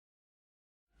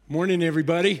Morning,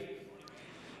 everybody.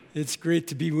 It's great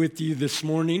to be with you this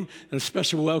morning. And a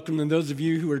special welcome to those of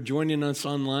you who are joining us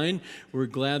online. We're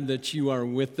glad that you are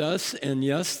with us. And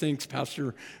yes, thanks,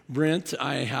 Pastor Brent.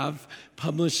 I have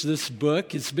published this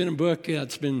book. It's been a book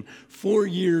that's been 4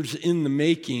 years in the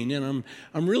making, and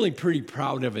I'm really pretty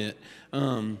proud of it.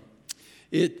 I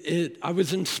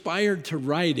was inspired to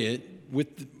write it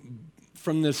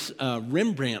from this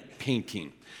Rembrandt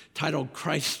painting titled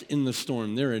 "Christ in the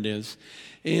Storm." There it is.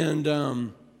 And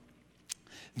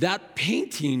that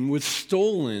painting was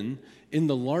stolen in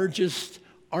the largest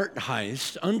art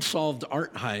heist, unsolved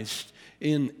art heist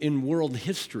in world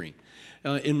history.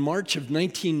 In March of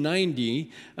 1990,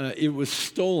 it was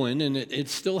stolen, and it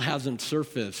still hasn't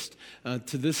surfaced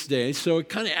to this day. So it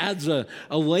kind of adds a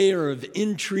layer of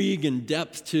intrigue and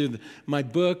depth to my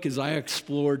book as I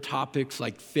explore topics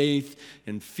like faith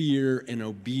and fear and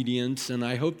obedience. And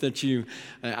I hope that you,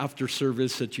 after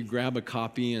service, that you grab a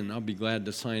copy, and I'll be glad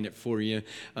to sign it for you.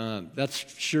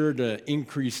 That's sure to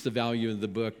increase the value of the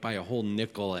book by a whole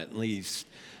nickel at least.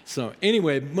 So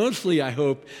anyway, mostly I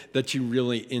hope that you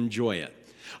really enjoy it.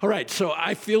 All right, so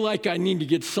I feel like I need to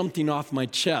get something off my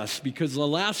chest because the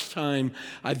last time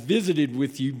I visited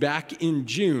with you back in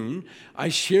June, I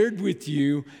shared with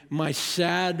you my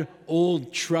sad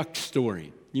old truck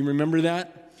story. You remember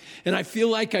that? And I feel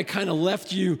like I kind of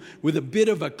left you with a bit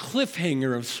of a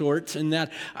cliffhanger of sorts in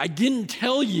that I didn't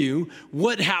tell you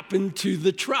what happened to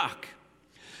the truck.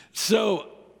 So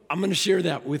I'm going to share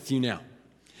that with you now.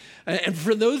 And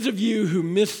for those of you who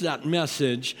missed that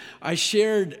message, I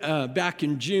shared back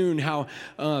in June how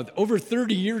over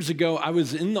 30 years ago I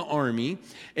was in the Army,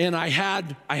 and I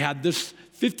had this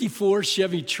 54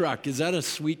 Chevy truck. Is that a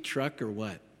sweet truck or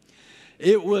what?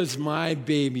 It was my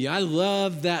baby. I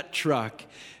love that truck.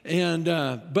 And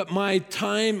but my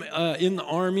time in the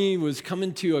Army was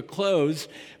coming to a close,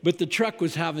 but the truck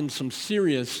was having some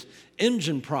serious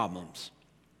engine problems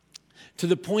to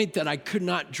the point that I could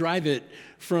not drive it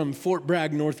from Fort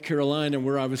Bragg, North Carolina,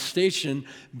 where I was stationed,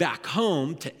 back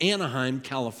home to Anaheim,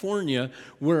 California,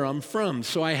 where I'm from.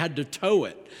 So I had to tow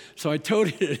it. So I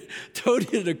towed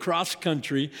it across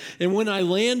country. And when I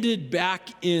landed back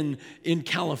in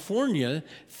California,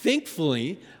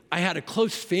 thankfully, I had a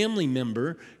close family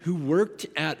member who worked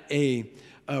at a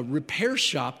repair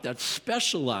shop that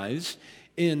specialized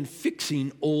in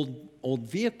fixing old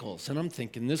vehicles. And I'm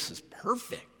thinking, this is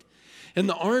perfect. In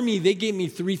the Army, they gave me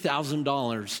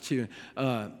 $3,000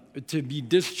 to be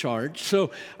discharged.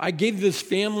 So I gave this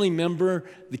family member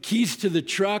the keys to the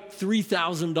truck,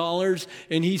 $3,000,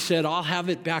 and he said, I'll have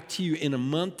it back to you in a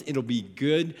month. It'll be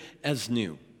good as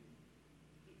new.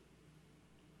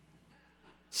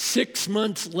 6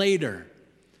 months later,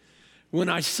 when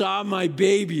I saw my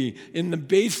baby in the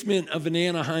basement of an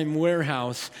Anaheim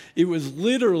warehouse, it was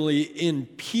literally in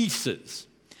pieces.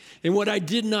 And what I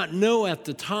did not know at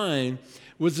the time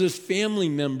was this family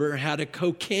member had a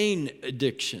cocaine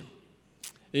addiction.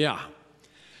 Yeah.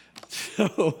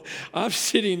 So I'm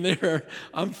sitting there,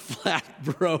 I'm flat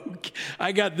broke.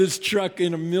 I got this truck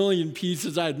in a million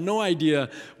pieces. I had no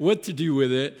idea what to do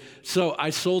with it. So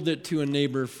I sold it to a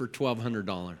neighbor for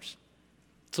 $1,200.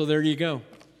 So there you go.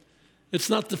 It's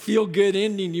not the feel-good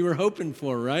ending you were hoping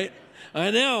for, right?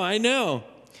 I know.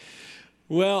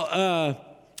 Well,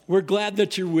 we're glad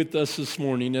that you're with us this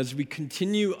morning as we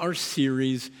continue our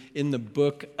series in the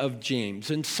book of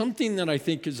James. And something that I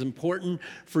think is important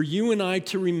for you and I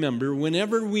to remember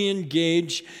whenever we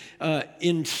engage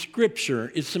in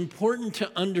Scripture, it's important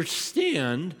to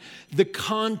understand the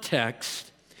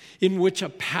context in which a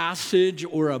passage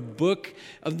or a book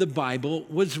of the Bible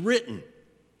was written.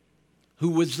 Who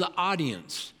was the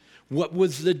audience? What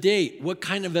was the date? What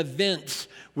kind of events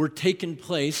were taking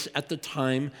place at the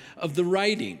time of the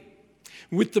writing?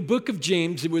 With the book of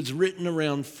James, it was written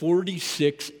around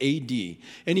 46 AD.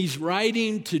 And he's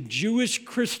writing to Jewish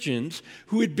Christians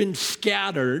who had been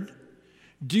scattered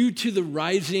due to the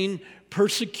rising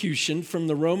persecution from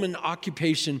the Roman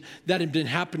occupation that had been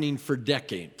happening for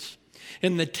decades.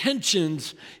 And the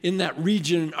tensions in that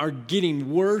region are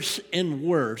getting worse and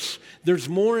worse. There's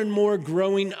more and more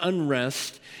growing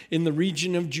unrest in the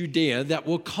region of Judea that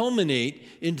will culminate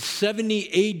in 70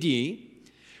 AD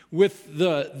with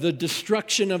the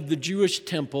destruction of the Jewish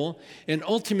temple and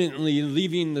ultimately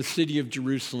leaving the city of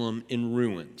Jerusalem in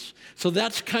ruins. So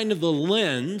that's kind of the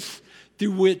lens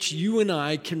through which you and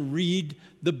I can read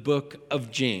the book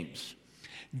of James.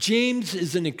 James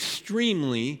is an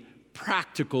extremely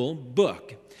practical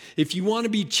book. If you want to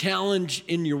be challenged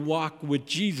in your walk with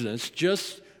Jesus,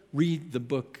 just read the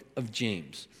book of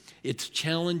James. It's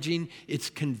challenging, it's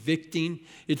convicting,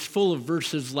 it's full of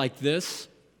verses like this.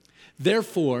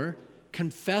 Therefore,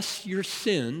 confess your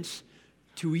sins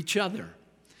to each other.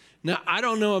 Now, I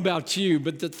don't know about you,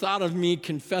 but the thought of me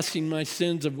confessing my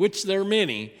sins, of which there are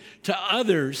many, to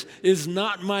others is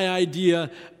not my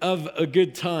idea of a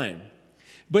good time.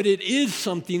 But it is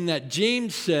something that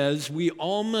James says we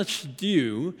all must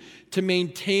do to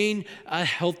maintain a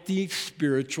healthy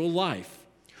spiritual life.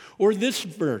 Or this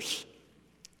verse,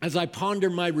 as I ponder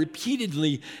my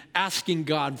repeatedly asking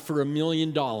God for $1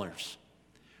 million.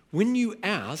 When you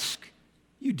ask,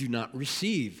 you do not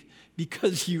receive,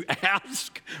 because you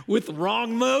ask with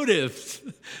wrong motives.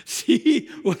 See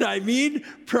what I mean?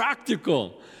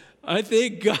 Practical. I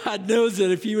think God knows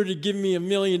that if he were to give me $1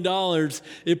 million,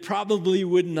 it probably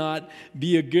would not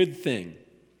be a good thing.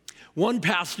 One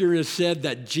pastor has said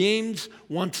that James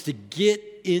wants to get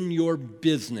in your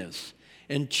business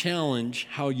and challenge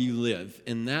how you live,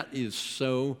 and that is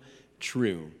so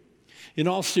true. In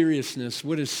all seriousness,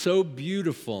 what is so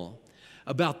beautiful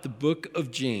about the book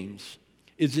of James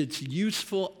is its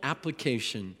useful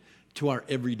application to our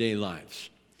everyday lives.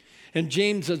 And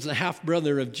James, as the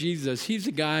half-brother of Jesus, he's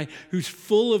a guy who's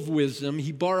full of wisdom.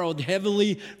 He borrowed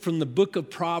heavily from the book of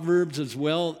Proverbs as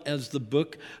well as the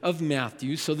book of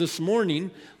Matthew. So this morning,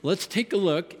 let's take a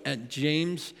look at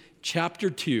James chapter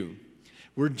 2,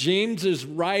 where James is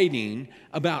writing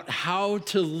about how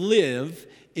to live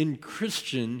in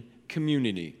Christian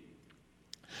community.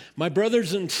 My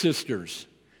brothers and sisters,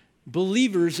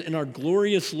 believers in our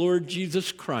glorious Lord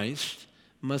Jesus Christ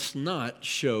must not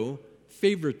show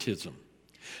favoritism.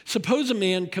 Suppose a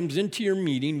man comes into your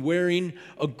meeting wearing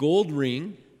a gold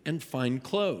ring and fine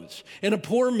clothes, and a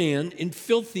poor man in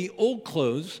filthy old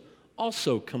clothes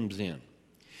also comes in.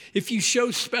 If you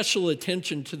show special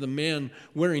attention to the man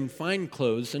wearing fine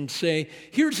clothes and say,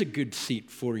 "Here's a good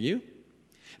seat for you,"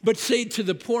 but say to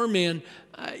the poor man,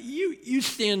 you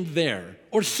stand there,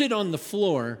 or sit on the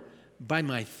floor by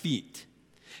my feet,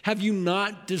 have you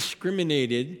not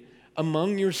discriminated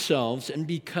among yourselves and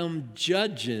become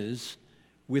judges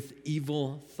with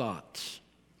evil thoughts?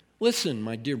 Listen,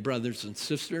 my dear brothers and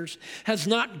sisters, has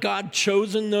not God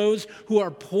chosen those who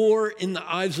are poor in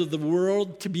the eyes of the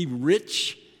world to be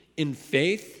rich in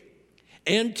faith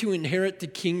and to inherit the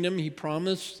kingdom he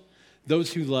promised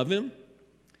those who love him?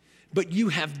 But you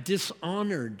have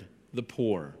dishonored the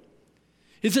poor.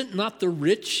 Is it not the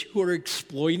rich who are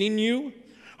exploiting you?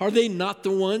 Are they not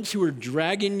the ones who are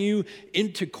dragging you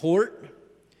into court?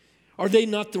 Are they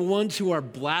not the ones who are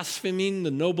blaspheming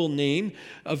the noble name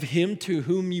of him to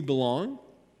whom you belong?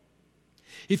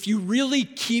 If you really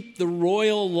keep the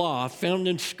royal law found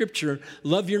in Scripture,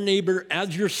 love your neighbor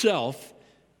as yourself,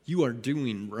 you are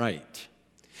doing right.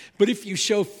 But if you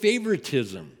show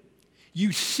favoritism,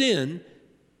 you sin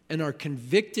and are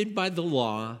convicted by the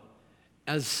law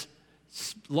as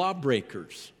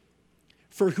lawbreakers.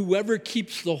 For whoever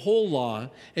keeps the whole law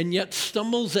and yet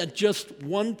stumbles at just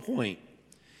one point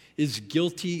is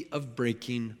guilty of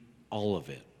breaking all of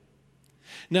it.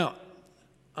 Now,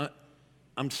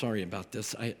 I'm sorry about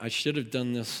this. I should have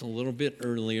done this a little bit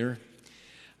earlier.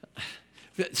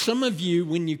 Some of you,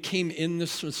 when you came in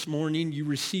this morning, you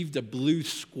received a blue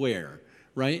square,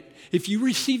 right? If you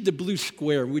received a blue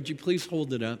square, would you please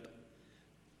hold it up?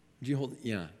 Would you hold it?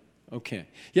 Yeah. Okay.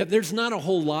 Yeah, there's not a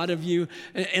whole lot of you.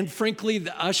 And frankly,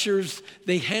 the ushers,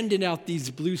 they handed out these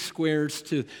blue squares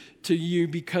to you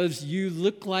because you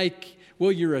look like,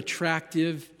 well, you're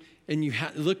attractive and you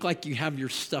look like you have your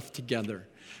stuff together.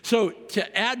 So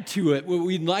to add to it, what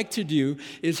we'd like to do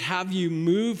is have you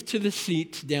move to the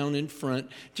seats down in front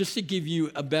just to give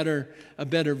you a better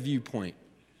viewpoint.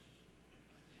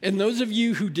 And those of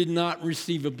you who did not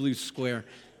receive a blue square,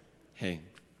 hey,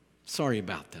 sorry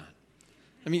about that.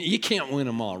 I mean, you can't win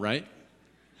them all, right?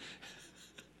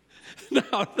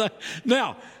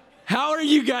 Now, how are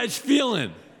you guys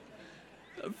feeling?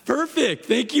 Perfect.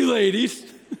 Thank you, ladies.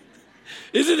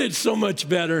 Isn't it so much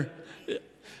better?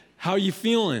 How are you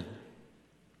feeling?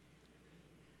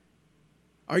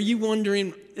 Are you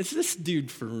wondering, is this dude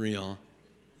for real?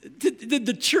 Did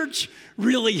the church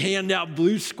really hand out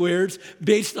blue squares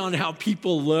based on how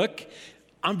people look?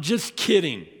 I'm just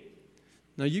kidding.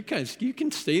 No, you guys, you can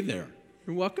stay there.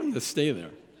 You're welcome to stay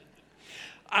there.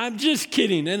 I'm just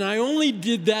kidding, and I only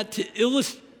did that to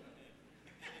illustrate.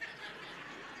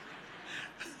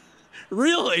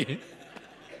 Really?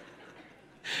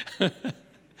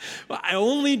 Well, I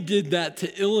only did that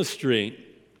to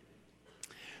illustrate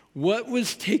what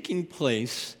was taking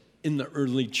place in the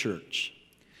early church.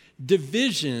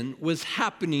 Division was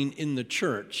happening in the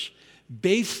church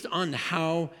based on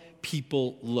how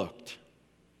people looked.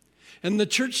 And the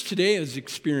church today has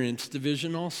experienced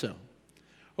division also.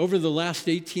 over the last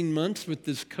 18 months with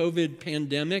this COVID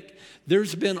pandemic,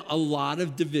 there's been a lot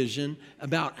of division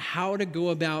about how to go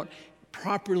about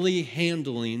properly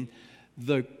handling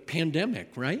the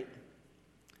pandemic, right?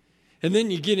 And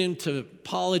then you get into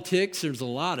politics, there's a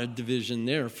lot of division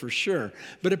there for sure.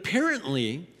 But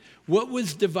apparently, what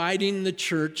was dividing the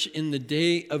church in the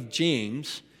day of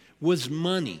James was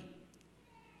money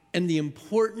and the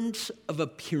importance of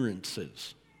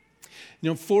appearances.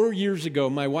 4 years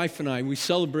ago, my wife and I, we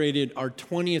celebrated our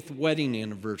 20th wedding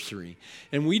anniversary.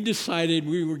 And we decided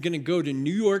we were going to go to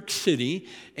New York City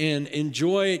and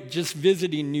enjoy just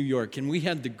visiting New York. And we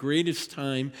had the greatest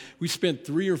time. We spent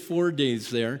 3 or 4 days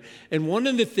there. And one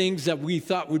of the things that we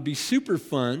thought would be super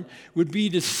fun would be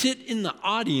to sit in the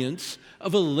audience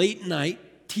of a late night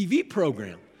TV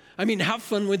program. I mean, how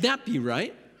fun would that be,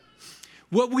 right?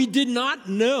 What we did not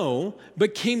know,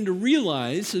 but came to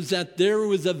realize, is that there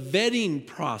was a vetting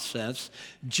process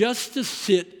just to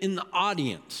sit in the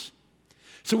audience.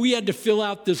 So we had to fill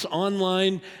out this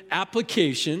online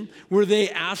application where they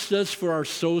asked us for our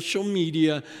social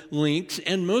media links,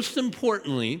 and most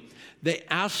importantly, they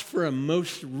asked for a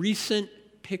most recent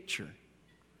picture.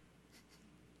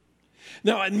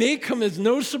 Now, it may come as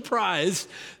no surprise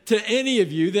to any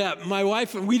of you that my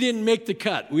wife, we didn't make the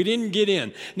cut. We didn't get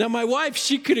in. Now, my wife,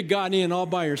 she could have gotten in all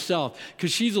by herself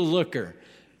because she's a looker.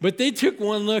 But they took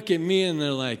one look at me and they're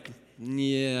like,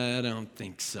 yeah, I don't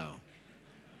think so.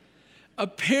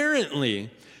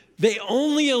 Apparently, they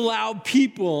only allow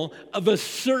people of a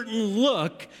certain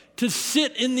look to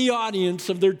sit in the audience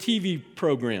of their TV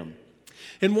program.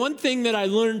 And one thing that I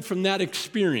learned from that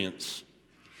experience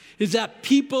is that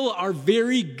people are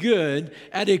very good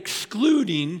at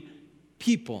excluding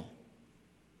people.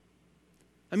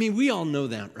 I mean, we all know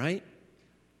that, right?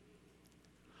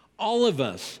 All of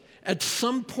us, at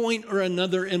some point or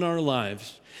another in our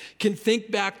lives, can think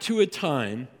back to a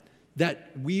time that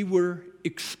we were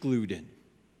excluded.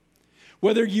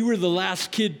 Whether you were the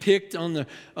last kid picked on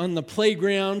the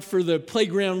playground for the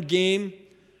playground game,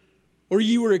 or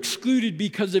you were excluded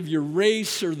because of your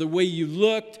race or the way you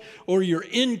looked or your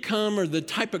income or the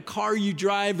type of car you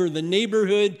drive or the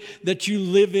neighborhood that you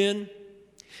live in,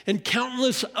 and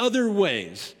countless other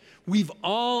ways, we've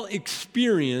all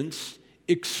experienced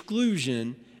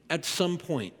exclusion at some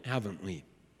point, haven't we?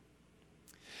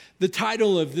 The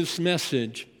title of this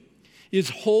message is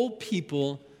Whole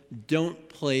People Don't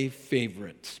Play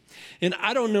Favorites. And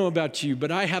I don't know about you,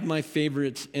 but I have my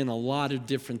favorites in a lot of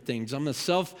different things. I'm a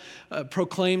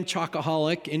self-proclaimed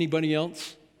chocoholic. Anybody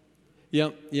else?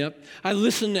 Yep. I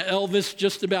listen to Elvis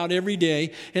just about every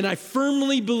day, and I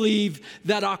firmly believe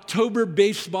that October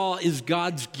baseball is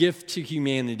God's gift to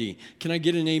humanity. Can I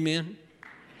get an amen?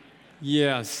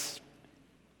 Yes.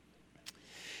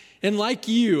 And like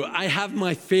you, I have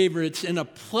my favorites in a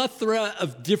plethora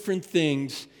of different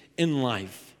things in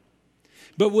life.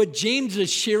 But what James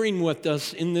is sharing with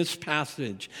us in this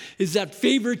passage is that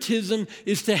favoritism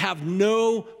is to have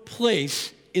no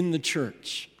place in the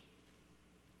church.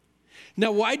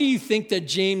 Now, why do you think that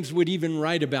James would even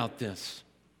write about this?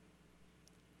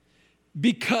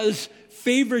 Because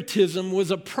favoritism was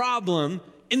a problem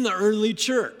in the early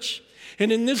church.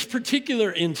 And in this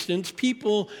particular instance,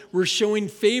 people were showing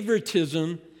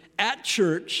favoritism at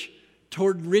church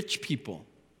toward rich people.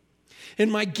 And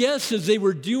my guess is they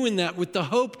were doing that with the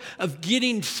hope of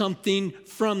getting something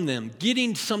from them,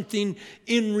 getting something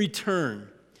in return.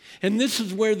 And this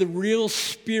is where the real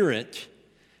spirit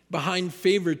behind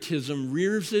favoritism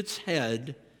rears its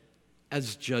head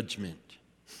as judgment.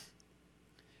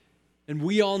 And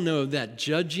we all know that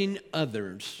judging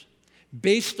others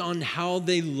based on how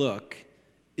they look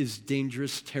is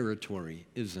dangerous territory,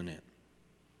 isn't it?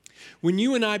 When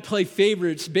you and I play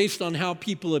favorites based on how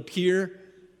people appear,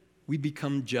 we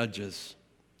become judges.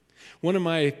 One of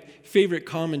my favorite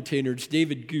commentators,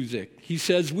 David Guzik, he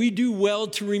says, we do well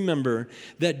to remember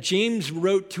that James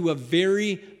wrote to a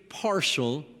very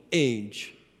partial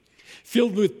age,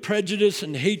 filled with prejudice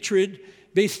and hatred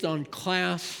based on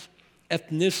class,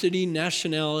 ethnicity,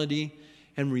 nationality,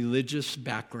 and religious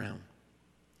background.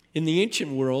 In the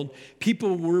ancient world,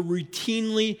 people were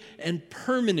routinely and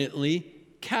permanently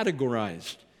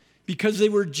categorized because they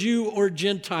were Jew or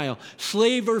Gentile,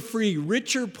 slave or free,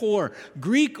 rich or poor,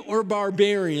 Greek or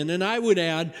barbarian, and I would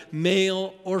add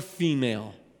male or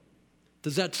female.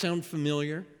 Does that sound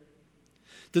familiar?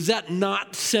 Does that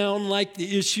not sound like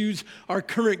the issues our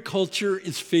current culture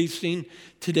is facing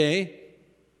today?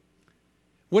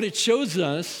 What it shows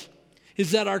us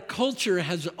is that our culture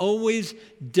has always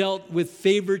dealt with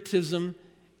favoritism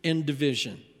and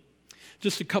division.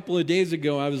 Just a couple of days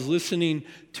ago, I was listening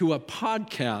to a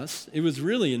podcast. It was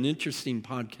really an interesting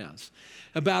podcast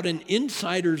about an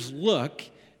insider's look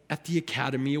at the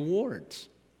Academy Awards.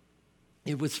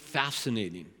 It was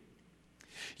fascinating.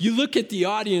 You look at the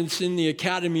audience in the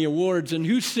Academy Awards, and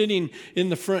who's sitting in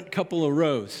the front couple of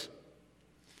rows?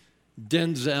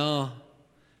 Denzel,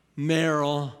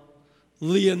 Meryl,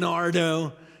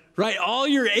 Leonardo, right? All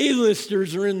your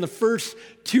A-listers are in the first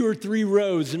 2 or 3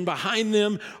 rows, and behind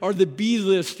them are the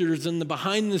B-listers and the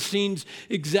behind-the-scenes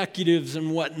executives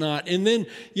and whatnot. And then,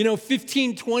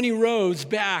 15, 20 rows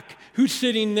back, who's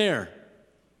sitting there?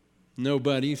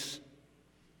 Nobody's.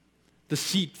 The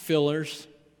seat fillers.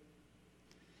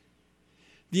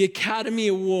 The Academy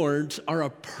Awards are a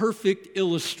perfect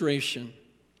illustration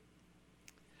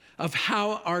of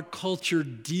how our culture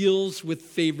deals with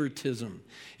favoritism.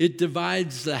 It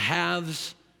divides the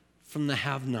haves from the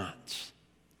have-nots.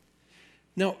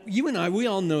 Now, you and I, we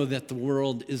all know that the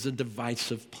world is a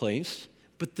divisive place,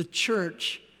 but the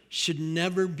church should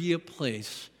never be a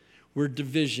place where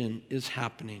division is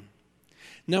happening.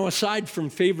 Now, aside from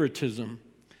favoritism,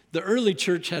 the early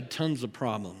church had tons of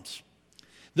problems.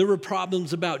 There were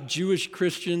problems about Jewish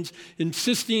Christians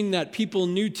insisting that people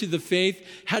new to the faith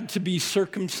had to be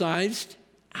circumcised.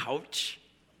 Ouch.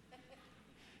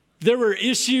 There were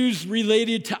issues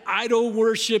related to idol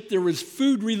worship. There was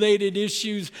food-related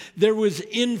issues. There was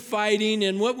infighting.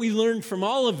 And what we learned from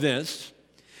all of this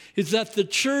is that the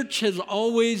church has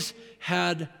always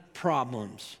had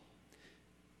problems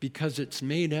because it's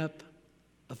made up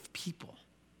of people.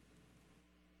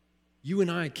 You and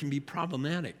I can be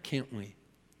problematic, can't we?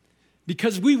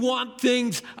 Because we want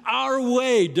things our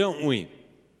way, don't we?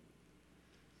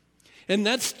 And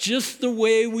that's just the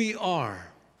way we are.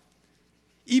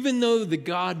 Even though the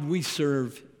God we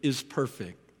serve is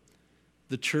perfect,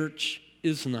 the church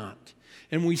is not.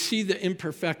 And we see the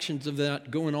imperfections of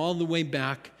that going all the way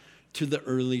back to the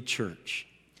early church.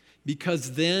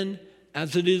 Because then,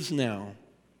 as it is now,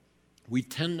 we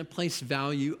tend to place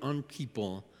value on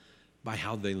people by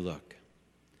how they look.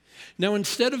 Now,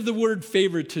 instead of the word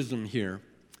favoritism here,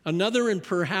 another and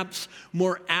perhaps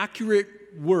more accurate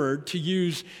word to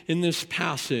use in this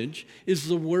passage is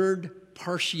the word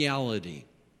partiality.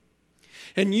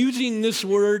 And using this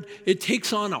word, it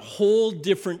takes on a whole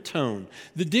different tone.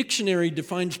 The dictionary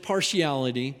defines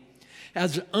partiality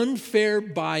as unfair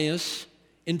bias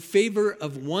in favor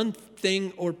of one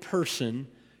thing or person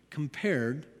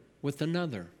compared with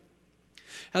another.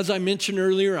 As I mentioned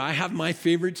earlier, I have my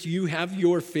favorites, you have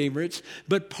your favorites,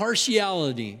 but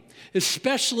partiality,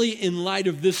 especially in light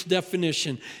of this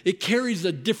definition, it carries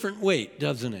a different weight,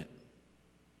 doesn't it?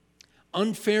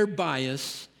 Unfair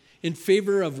bias in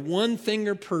favor of one thing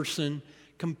or person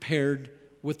compared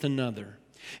with another.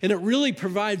 And it really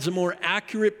provides a more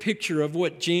accurate picture of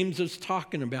what James is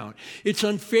talking about. It's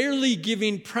unfairly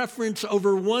giving preference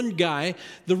over one guy,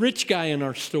 the rich guy in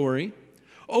our story,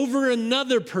 over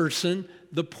another person,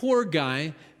 the poor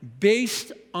guy,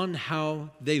 based on how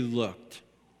they looked.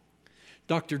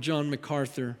 Dr. John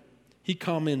MacArthur, he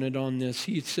commented on this.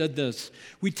 He said this: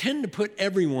 we tend to put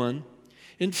everyone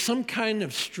in some kind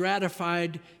of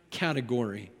stratified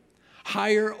category,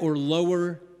 higher or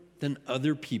lower than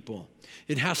other people.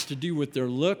 It has to do with their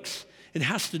looks. It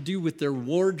has to do with their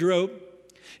wardrobe.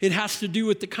 It has to do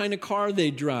with the kind of car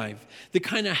they drive, the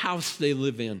kind of house they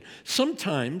live in.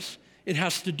 Sometimes it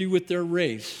has to do with their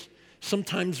race,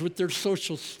 sometimes with their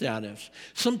social status,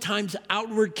 sometimes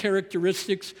outward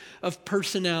characteristics of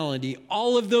personality.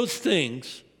 All of those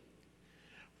things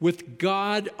with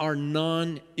God are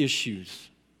non-issues.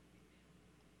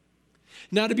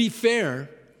 Now, to be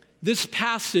fair, this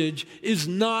passage is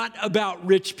not about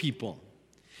rich people,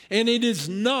 and it is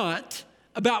not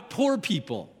about poor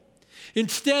people.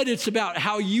 Instead, it's about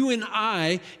how you and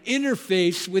I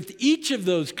interface with each of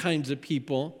those kinds of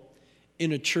people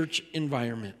in a church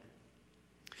environment.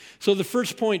 So the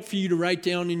first point for you to write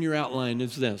down in your outline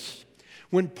is this: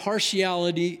 when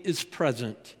partiality is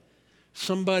present,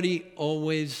 somebody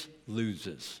always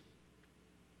loses.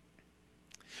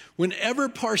 Whenever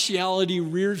partiality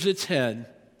rears its head,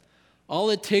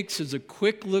 all it takes is a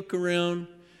quick look around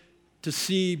to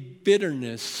see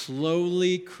bitterness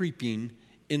slowly creeping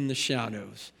in the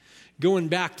shadows. Going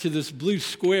back to this blue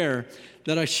square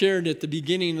that I shared at the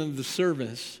beginning of the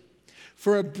service,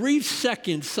 for a brief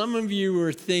second, some of you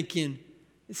were thinking,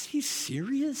 is he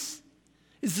serious?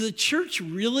 Is the church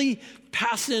really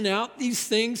passing out these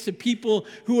things to people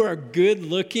who are good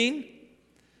looking?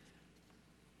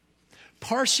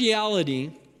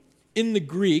 Partiality in the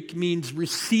Greek means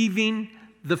receiving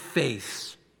the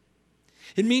face.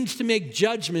 It means to make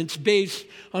judgments based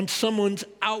on someone's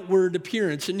outward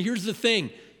appearance. And here's the thing,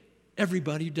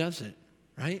 everybody does it,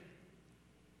 right?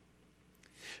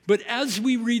 But as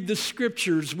we read the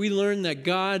scriptures, we learn that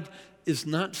God is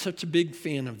not such a big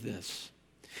fan of this.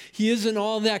 He isn't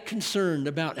all that concerned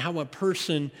about how a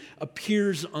person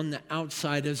appears on the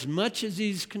outside as much as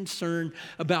he's concerned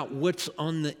about what's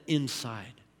on the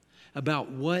inside, about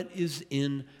what is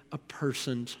in a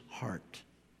person's heart.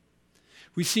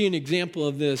 We see an example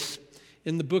of this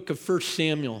in the book of 1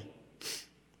 Samuel,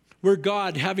 where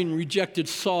God, having rejected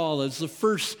Saul as the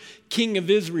first king of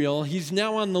Israel, he's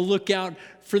now on the lookout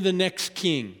for the next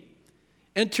king.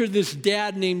 Enter this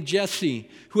dad named Jesse,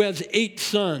 who has 8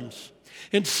 sons.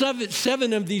 And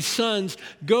 7 of these sons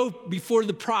go before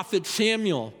the prophet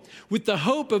Samuel with the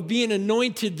hope of being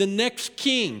anointed the next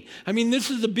king. I mean, this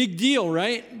is a big deal,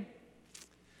 right?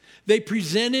 They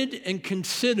presented and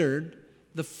considered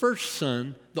the first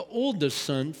son, the oldest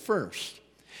son, first.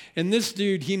 And this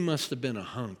dude, he must have been a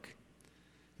hunk.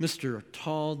 Mr.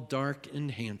 Tall, dark,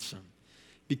 and handsome.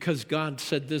 Because God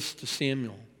said this to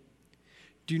Samuel,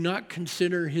 do not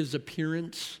consider his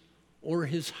appearance or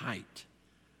his height,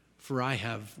 for I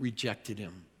have rejected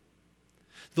him.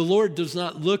 The Lord does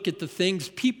not look at the things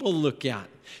people look at.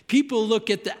 People look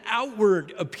at the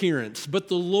outward appearance, but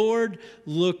the Lord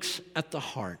looks at the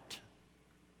heart.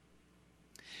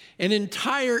 An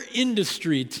entire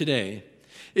industry today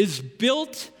is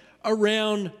built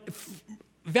around,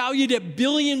 valued at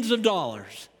billions of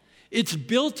dollars. It's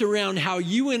built around how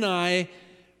you and I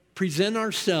present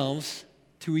ourselves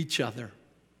to each other.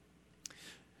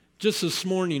 Just this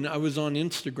morning, I was on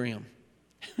Instagram.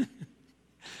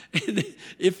 And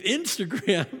if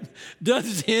Instagram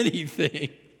does anything,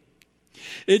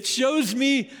 it shows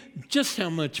me just how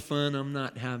much fun I'm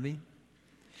not having.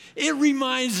 It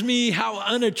reminds me how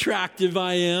unattractive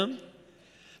I am,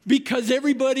 because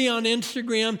everybody on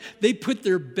Instagram, they put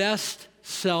their best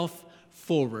self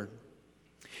forward.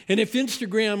 And if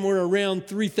Instagram were around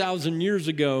 3,000 years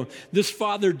ago, this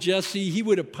father, Jesse, he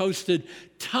would have posted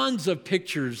tons of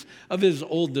pictures of his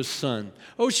oldest son.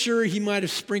 Oh, sure, he might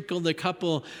have sprinkled a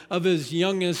couple of his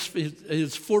youngest,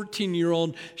 his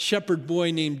 14-year-old shepherd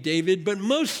boy named David, but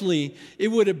mostly it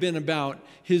would have been about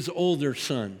his older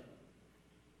son.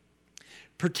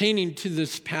 Pertaining to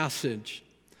this passage,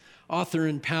 author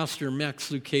and pastor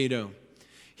Max Lucado,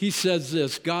 he says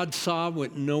this: God saw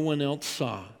what no one else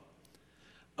saw,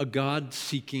 a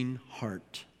God-seeking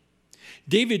heart.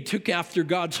 David took after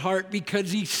God's heart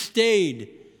because he stayed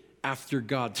after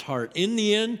God's heart. In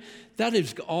the end, that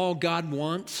is all God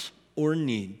wants or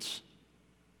needs.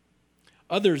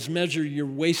 Others measure your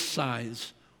waist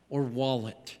size or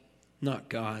wallet, not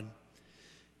God.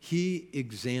 He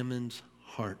examines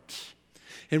hearts.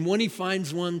 And when he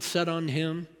finds one set on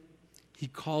him, he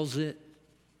calls it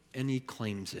and he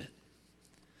claims it.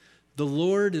 The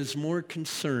Lord is more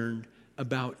concerned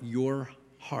about your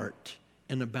heart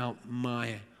and about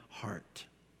my heart.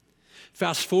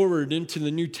 Fast forward into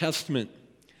the New Testament,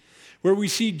 where we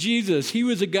see Jesus. He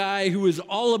was a guy who was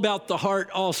all about the heart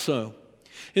also.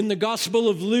 In the Gospel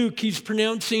of Luke, he's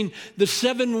pronouncing the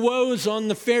 7 woes on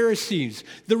the Pharisees,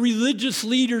 the religious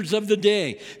leaders of the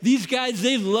day. These guys,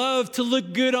 they love to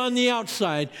look good on the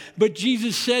outside, but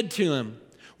Jesus said to them,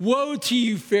 "Woe to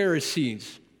you,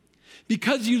 Pharisees,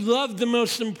 because you love the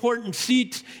most important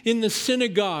seats in the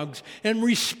synagogues and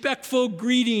respectful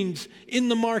greetings in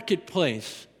the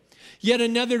marketplace." Yet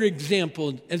another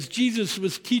example, as Jesus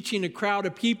was teaching a crowd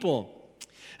of people.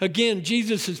 Again,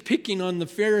 Jesus is picking on the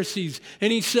Pharisees,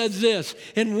 and he says this: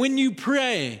 "And when you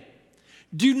pray,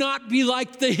 do not be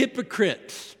like the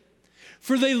hypocrites,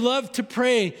 for they love to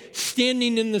pray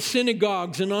standing in the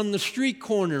synagogues and on the street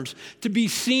corners to be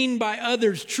seen by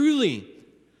others. Truly,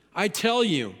 I tell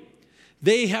you,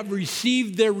 they have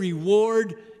received their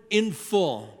reward in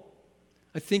full."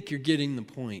 I think you're getting the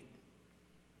point.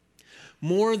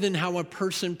 More than how a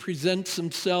person presents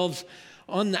themselves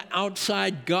on the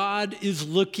outside, God is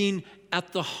looking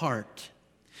at the heart.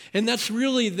 And that's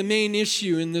really the main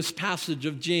issue in this passage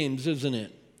of James, isn't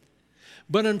it?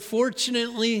 But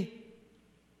unfortunately,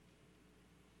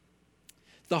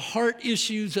 the heart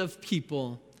issues of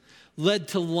people led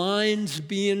to lines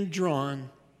being drawn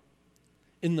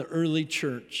in the early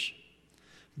church.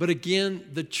 But again,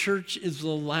 the church is the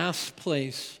last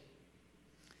place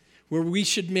where we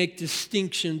should make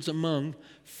distinctions among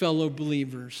fellow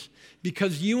believers,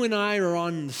 because you and I are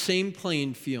on the same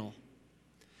playing field.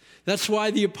 That's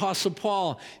why the Apostle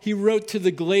Paul, he wrote to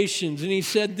the Galatians, and he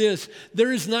said this: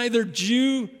 "There is neither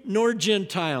Jew nor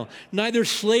Gentile, neither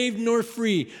slave nor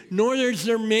free, nor is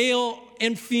there male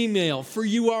and female, for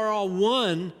you are all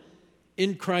one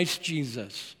in Christ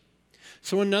Jesus.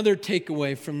 So another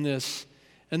takeaway from this,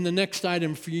 and the next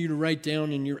item for you to write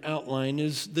down in your outline,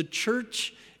 is the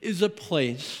church is a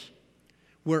place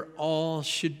where all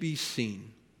should be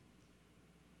seen.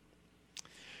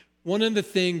 One of the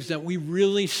things that we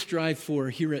really strive for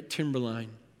here at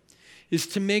Timberline is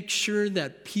to make sure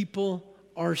that people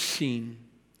are seen.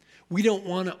 We don't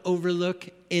want to overlook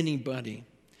anybody.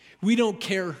 We don't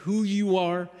care who you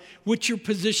are, what your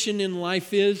position in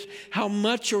life is, how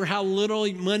much or how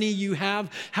little money you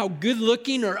have, how good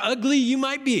looking or ugly you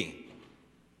might be.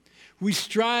 We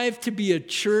strive to be a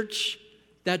church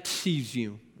that sees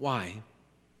you. Why?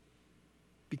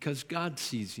 Because God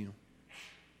sees you.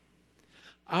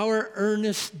 Our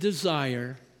earnest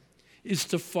desire is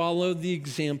to follow the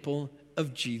example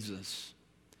of Jesus.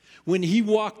 When he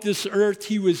walked this earth,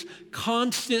 he was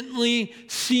constantly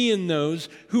seeing those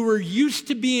who were used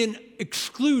to being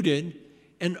excluded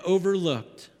and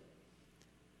overlooked.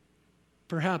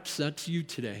 Perhaps that's you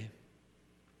today.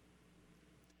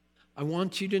 I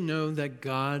want you to know that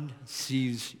God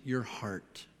sees your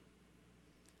heart.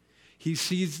 He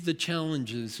sees the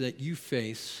challenges that you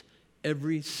face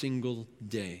every single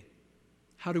day.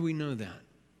 How do we know that?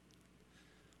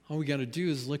 All we got to do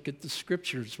is look at the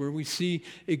scriptures where we see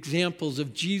examples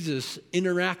of Jesus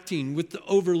interacting with the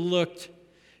overlooked,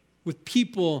 with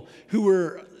people who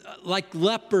were like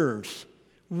lepers,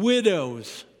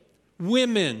 widows,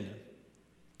 women,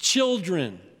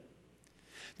 children.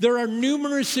 There are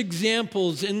numerous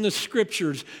examples in the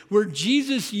scriptures where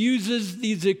Jesus uses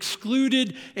these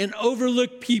excluded and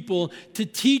overlooked people to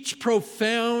teach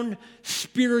profound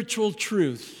spiritual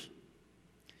truths.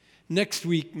 Next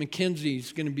week,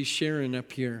 Mackenzie's going to be sharing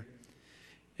up here,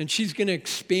 and she's going to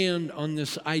expand on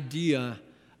this idea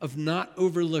of not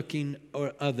overlooking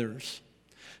others.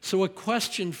 So a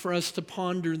question for us to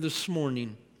ponder this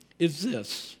morning is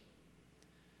this: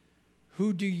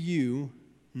 who do you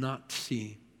not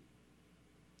see?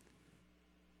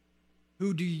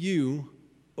 Who do you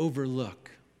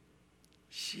overlook?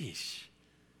 Sheesh,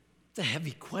 it's a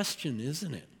heavy question,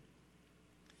 isn't it?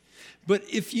 But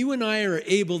if you and I are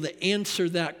able to answer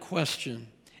that question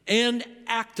and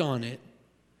act on it,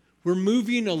 we're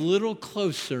moving a little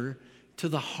closer to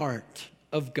the heart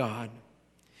of God.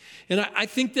 And I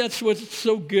think that's what's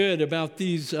so good about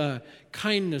these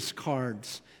kindness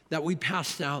cards that we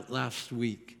passed out last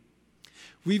week.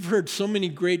 We've heard so many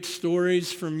great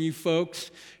stories from you folks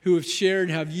who have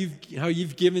shared how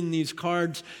you've given these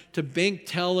cards to bank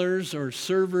tellers or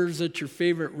servers at your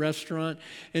favorite restaurant,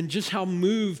 and just how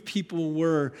moved people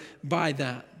were by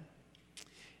that.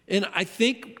 And I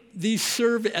think these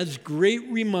serve as great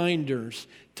reminders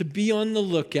to be on the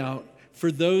lookout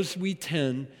for those we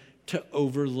tend to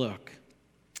overlook.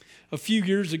 A few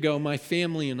years ago, my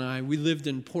family and I, we lived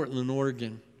in Portland,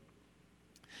 Oregon.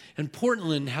 And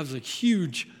Portland has a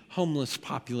huge homeless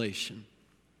population.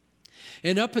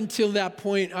 And up until that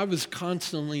point, I was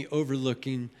constantly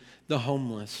overlooking the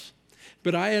homeless.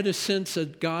 But I had a sense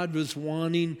that God was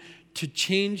wanting to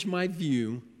change my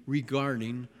view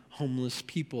regarding homeless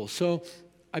people. So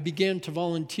I began to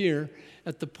volunteer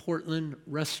at the Portland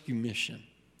Rescue Mission.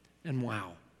 And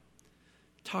wow,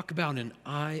 talk about an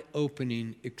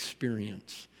eye-opening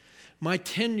experience. My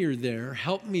tenure there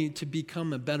helped me to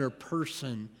become a better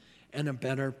person and a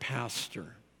better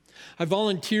pastor. I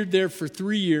volunteered there for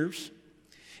 3 years,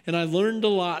 and I learned a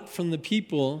lot from the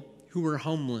people who were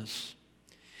homeless.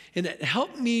 And it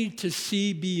helped me to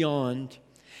see beyond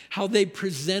how they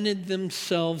presented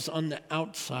themselves on the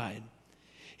outside.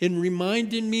 It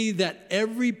reminded me that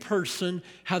every person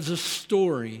has a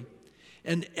story,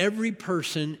 and every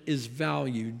person is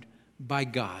valued by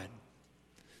God.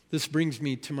 This brings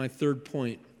me to my third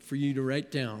point for you to write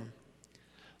down.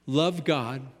 Love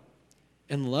God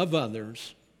and love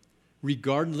others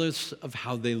regardless of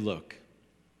how they look.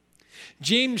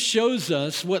 James shows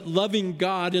us what loving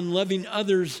God and loving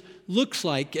others looks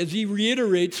like as he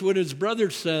reiterates what his brother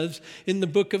says in the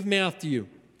book of Matthew.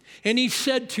 And he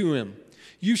said to him,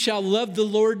 "You shall love the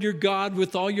Lord your God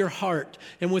with all your heart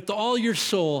and with all your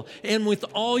soul and with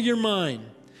all your mind.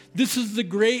 This is the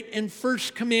great and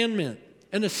first commandment.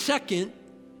 And a second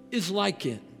is like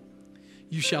it.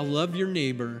 You shall love your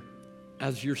neighbor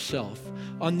as yourself."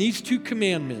 On these two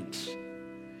commandments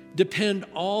depend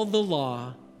all the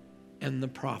law and the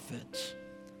prophets.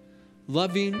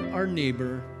 Loving our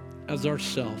neighbor as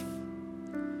ourself.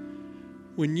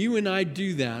 When you and I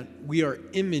do that, we are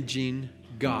imaging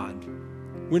God.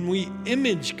 When we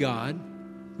image God,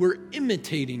 we're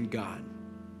imitating God.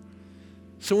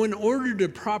 So in order to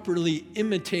properly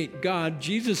imitate God,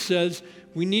 Jesus says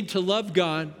we need to love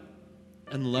God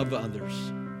and love others.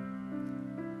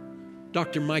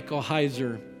 Dr. Michael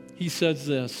Heiser, he says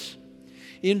this: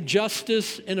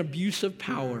 injustice and abuse of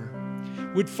power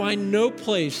would find no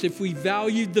place if we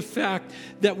valued the fact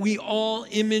that we all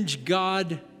image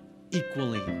God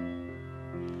equally.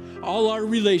 All our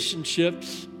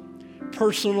relationships,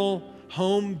 personal,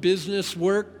 home, business,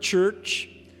 work, church,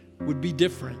 would be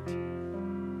different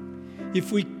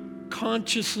if we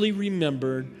consciously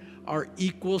remembered our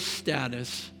equal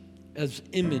status as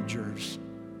imagers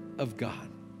of God.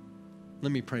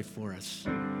 Let me pray for us.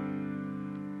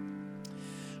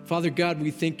 Father God, we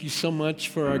thank you so much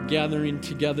for our gathering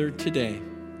together today.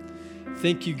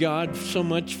 Thank you, God, so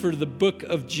much for the book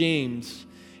of James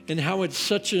and how it's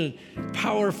such a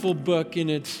powerful book in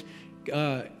its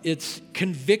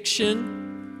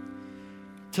conviction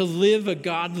to live a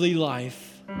godly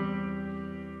life.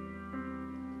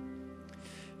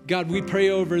 God, we pray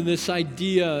over this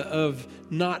idea of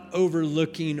not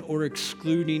overlooking or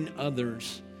excluding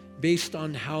others based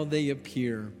on how they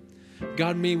appear.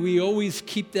 God, may we always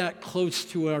keep that close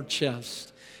to our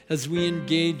chest as we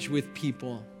engage with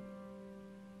people.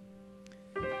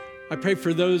 I pray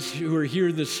for those who are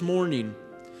here this morning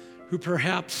who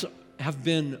perhaps have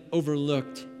been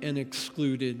overlooked and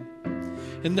excluded,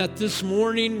 and that this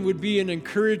morning would be an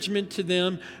encouragement to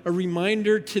them, a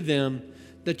reminder to them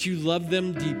that you love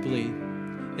them deeply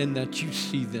and that you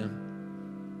see them.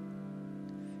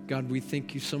 God, we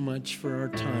thank you so much for our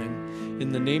time.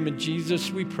 In the name of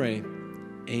Jesus, we pray.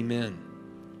 Amen.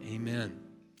 Amen.